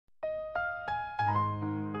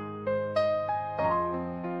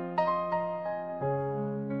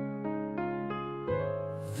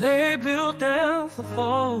built their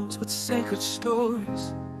falls with sacred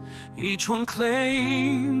stories. Each one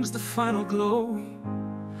claims the final glory,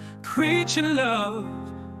 preaching love,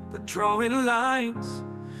 but drawing lines.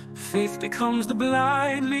 Faith becomes the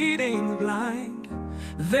blind, leading the blind.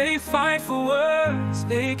 They fight for words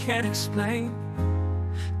they can't explain,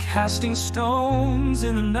 casting stones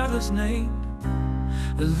in another's name.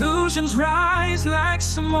 Illusions rise like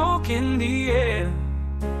smoke in the air.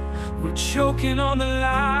 We're choking on the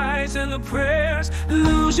lies and the prayers.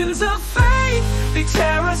 Illusions of faith, they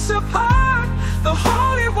tear us apart. The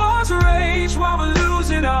holy wars rage while we're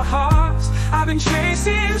losing our hearts. I've been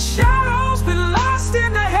chasing shadows, been lost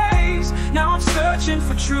in the haze. Now I'm searching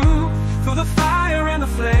for truth through the fire and the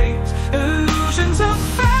flames. Illusions of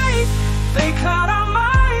faith, they cloud our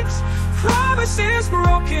minds. Promises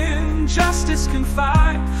broken, justice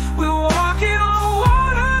confined. We're walking on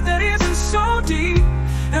water that isn't so deep,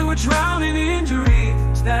 and we're drowning in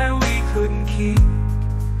dreams that we couldn't keep.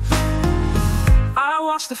 I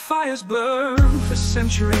watched the fires burn for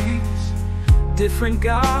centuries. Different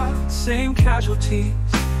gods, same casualties.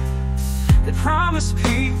 They promised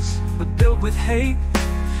peace, but built with hate,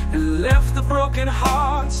 and left the broken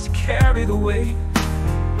hearts to carry the weight.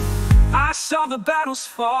 I saw the battles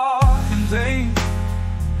fought in vain,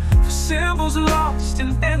 for symbols lost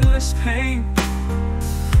in endless pain.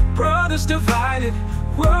 Brothers divided,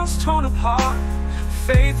 worlds torn apart.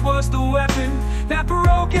 Faith was the weapon that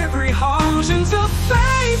broke every heart. Illusions of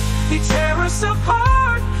faith, they tear us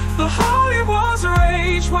apart. The holy wars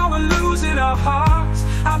rage while we're losing our hearts.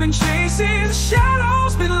 I've been chasing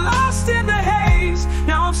shadows, been lost in the haze.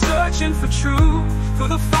 Now I'm searching for truth through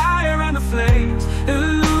the fire and the flames.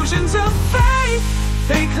 Illusions of faith,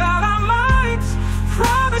 they cloud our minds.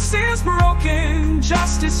 Promises broken,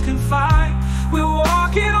 justice confined. We're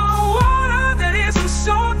walking on water that isn't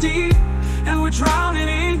so deep, and we're drowning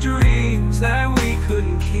in dreams that we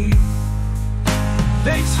couldn't keep.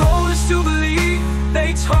 They told us to believe,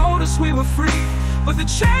 they told us we were free, but the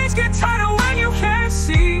chains get tighter when you can't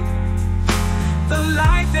see. The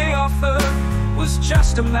light they offered was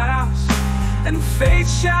just a mask, and faith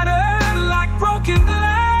shattered like broken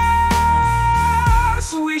glass.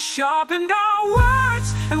 We sharpened our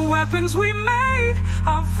words and weapons we made.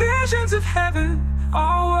 Our visions of heaven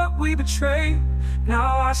are what we betrayed.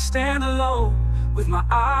 Now I stand alone with my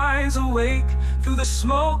eyes awake. Through the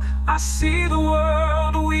smoke I see the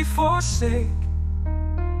world we forsake.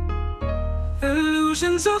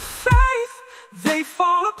 Illusions of faith, they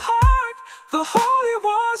fall apart. The holy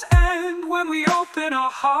wars end when we open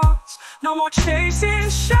our hearts. No more chasing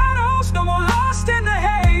shadows, no more lost in the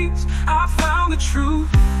haze. I found the truth,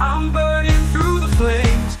 I'm burning through the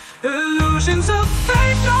flames. Illusions of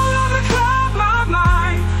faith no longer cloud my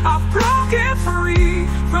mind. I've broken free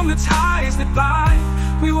from the ties that bind.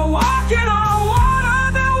 We were walking on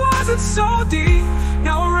water that wasn't so deep.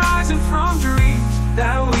 Now we're rising from dreams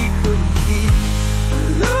that we couldn't keep.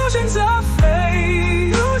 Illusions of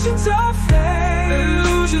faith, illusions of faith,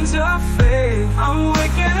 illusions of faith. I'm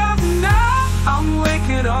waking up now, I'm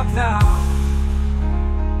waking up now.